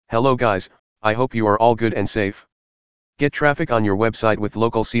Hello guys, I hope you are all good and safe. Get traffic on your website with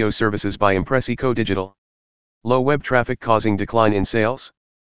Local SEO Services by Impressico Digital. Low web traffic causing decline in sales?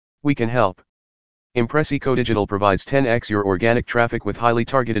 We can help. Impressico Digital provides 10x your organic traffic with highly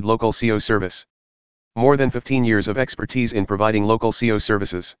targeted local SEO service. More than 15 years of expertise in providing local SEO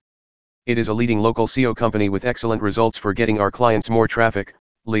services. It is a leading local SEO company with excellent results for getting our clients more traffic,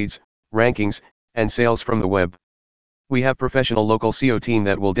 leads, rankings, and sales from the web. We have professional local SEO team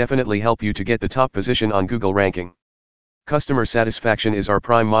that will definitely help you to get the top position on Google ranking. Customer satisfaction is our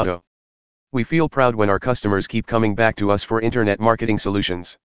prime motto. We feel proud when our customers keep coming back to us for internet marketing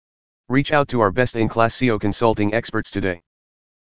solutions. Reach out to our best-in-class SEO consulting experts today.